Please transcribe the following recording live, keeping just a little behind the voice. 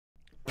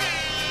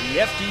The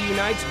FDU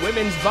Knights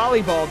women's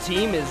volleyball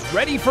team is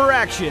ready for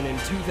action in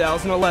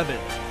 2011.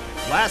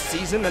 Last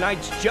season, the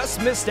Knights just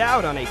missed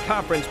out on a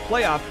conference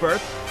playoff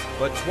berth,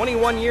 but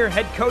 21-year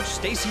head coach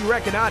Stacy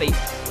Recanati,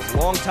 with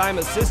longtime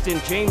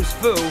assistant James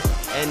Fu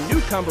and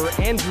newcomer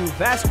Andrew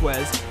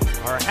Vasquez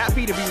are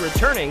happy to be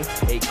returning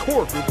a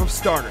core group of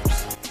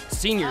starters.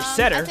 Senior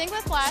setter I think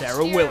with last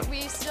Sarah year, Willis.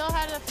 we still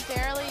had a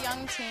fairly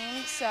young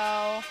team,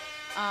 so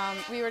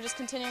we were just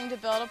continuing to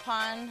build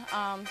upon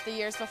the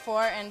years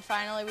before, and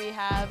finally we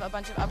have a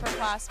bunch of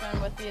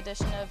upperclassmen with the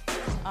addition of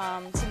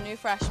some new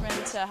freshmen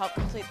to help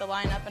complete the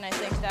lineup, and I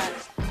think that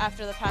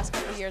after the past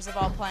couple of years of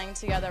all playing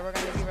together, we're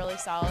going to be really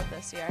solid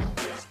this year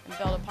and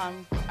build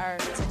upon our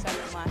success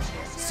from last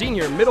year.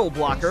 Senior middle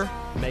blocker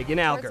Megan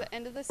Alger. Towards the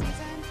end of the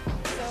season,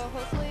 so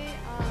hopefully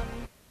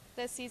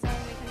this season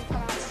we can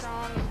come out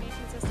strong and be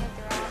consistent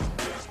throughout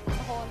the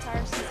whole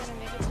entire season and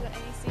make it to the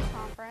NEC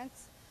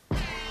conference.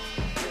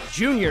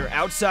 Junior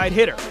outside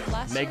hitter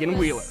Last Megan year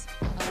Wheeler. was,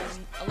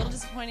 a little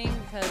disappointing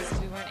because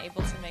we weren't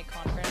able to make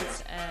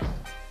conference, and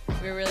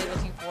we were really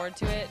looking forward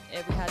to it. We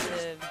had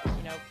to,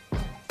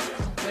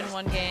 win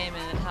one game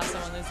and then have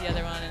someone lose the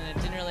other one, and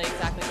it didn't really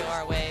exactly go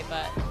our way.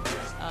 But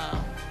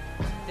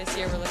this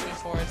year we're looking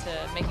forward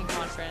to making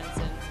conference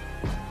and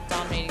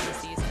dominating the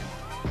season.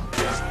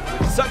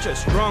 With such a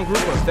strong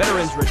group of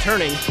veterans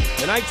returning,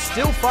 the Knights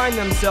still find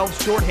themselves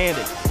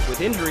shorthanded with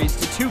injuries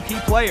to two key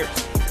players.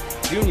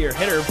 Junior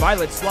hitter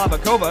Violet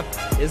Slavakova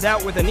is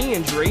out with a knee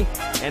injury,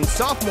 and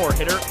sophomore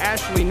hitter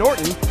Ashley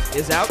Norton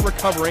is out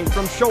recovering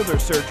from shoulder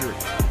surgery.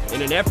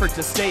 In an effort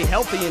to stay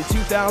healthy in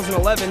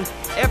 2011,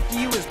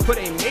 FDU has put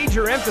a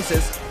major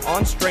emphasis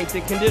on strength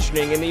and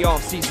conditioning in the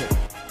offseason.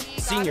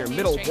 Senior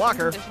middle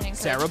blocker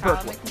Sarah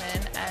Berkeley.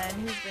 And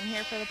he's been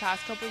here for the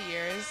past couple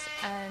years,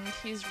 and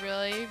he's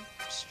really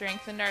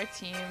strengthened our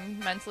team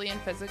mentally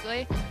and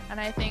physically, and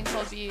I think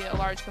he'll be a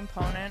large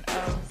component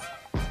of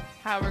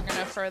how we're going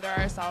to further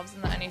ourselves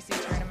in the NEC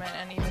tournament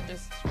and even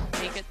just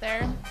make it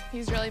there.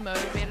 He's really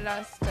motivated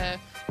us to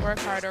work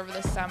hard over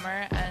the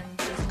summer and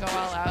just go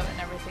all out in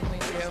everything we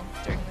do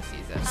during the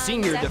season.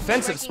 Senior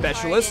defensive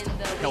specialist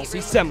Kelsey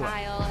Semler.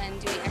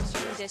 And doing extra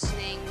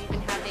conditioning. We've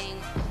been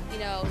having,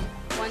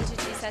 1 to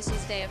 2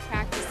 sessions a day of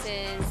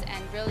practices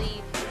and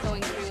really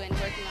going through and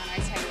working on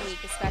our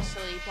technique,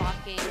 especially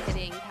blocking,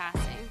 hitting,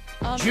 passing.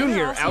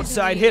 Junior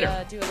outside hitter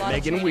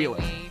Megan Wheeler.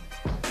 We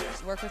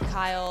work with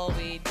Kyle,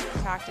 we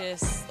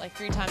practice like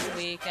 3 times a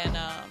week, and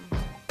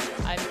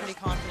I'm pretty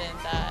confident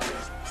that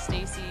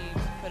Stacy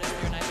put us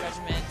through a nice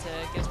regimen to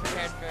get us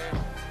prepared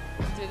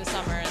through the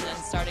summer and then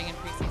starting in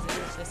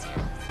preseason this year.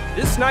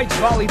 This Knights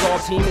volleyball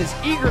team is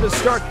eager to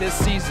start this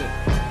season.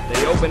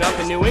 They open up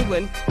in New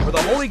England for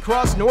the Holy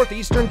Cross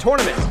Northeastern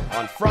Tournament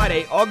on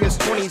Friday, August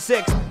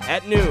 26th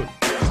at noon.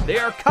 They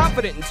are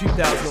confident in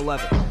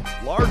 2011,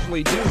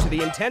 largely due to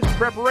the intense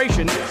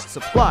preparation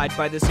supplied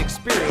by this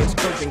experienced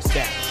coaching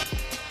staff.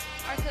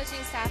 Our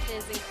coaching staff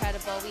is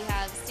incredible. We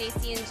have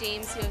Stacy and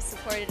James who have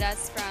supported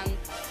us from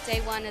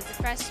day one as a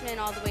freshman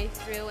all the way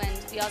through,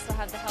 and we also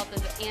have the help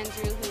of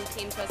Andrew, who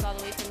came to us all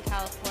the way from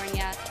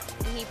California,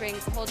 and he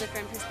brings a whole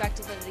different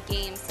perspective of the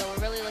game, so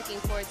we're really looking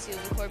forward to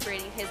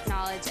incorporating his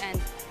knowledge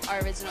and our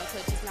original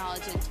coach's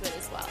knowledge into it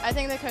as well. I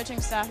think the coaching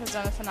staff has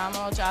done a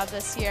phenomenal job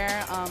this year.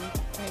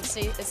 It's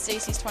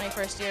Stacy's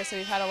 21st year, so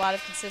we've had a lot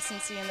of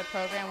consistency in the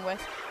program with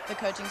the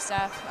coaching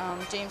staff.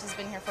 James has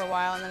been here for a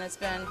while, and then it's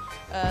been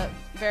a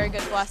very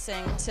good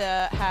blessing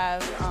to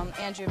have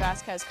Andrew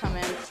Vasquez come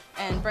in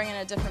and bring in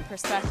a different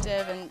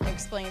perspective and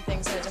explain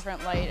things in a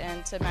different light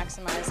and to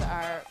maximize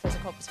our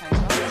physical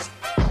potential.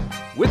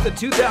 With the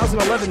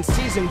 2011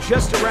 season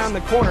just around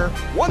the corner,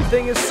 one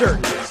thing is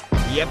certain: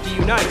 the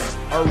FDU Knights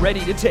are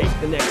ready to take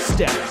the next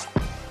step.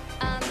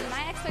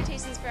 My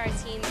expectations for our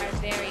team are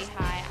very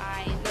high.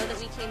 I know that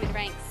we came in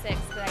ranked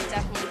 6th, but I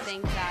definitely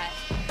think that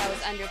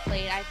was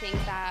underplayed. I think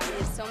that we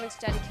have so much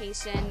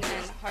dedication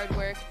and hard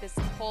work this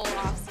whole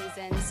off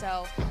season,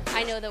 so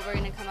I know that we're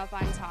going to come up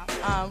on top.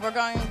 We're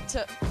going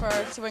to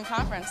win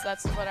conference.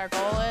 That's what our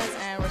goal is,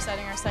 and we're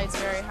setting our sights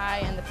very high.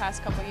 In the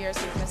past couple years,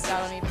 we've missed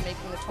out on even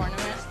making the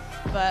tournament,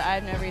 but I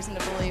have no reason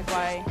to believe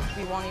why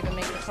we won't even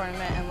make the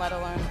tournament, and let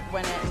alone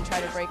win it and try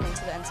to break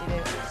into the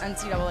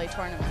NCAA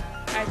tournament.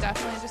 I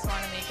definitely just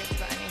want to make it to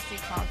the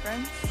NEC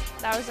conference.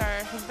 That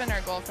has been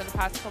our goal for the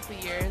past couple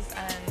years,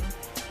 and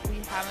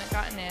we haven't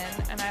gotten in,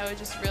 and I would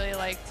just really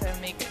like to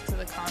make it to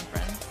the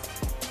conference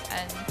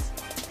and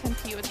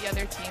compete with the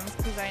other teams,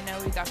 because I know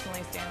we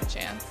definitely stand a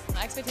chance.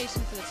 My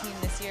expectation for the team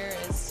this year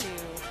is to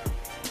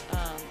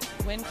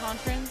win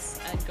conference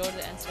and go to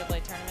the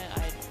NCAA tournament.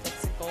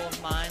 That's a goal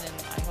of mine, and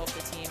I hope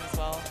the team as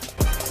well.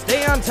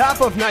 Stay on top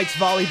of Knights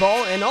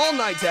volleyball and all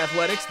Knights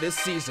athletics this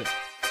season.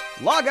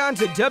 Log on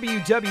to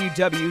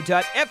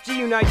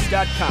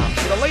www.fduknights.com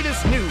for the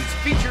latest news,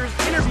 features,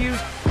 interviews,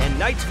 and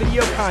Knights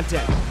video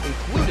content,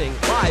 including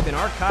live and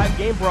archive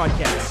game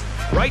broadcasts,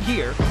 right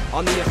here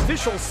on the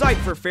official site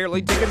for Fairleigh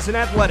Dickinson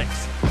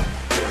Athletics.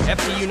 For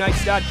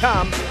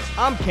FDUKnights.com,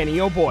 I'm Kenny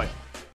O'Boyle.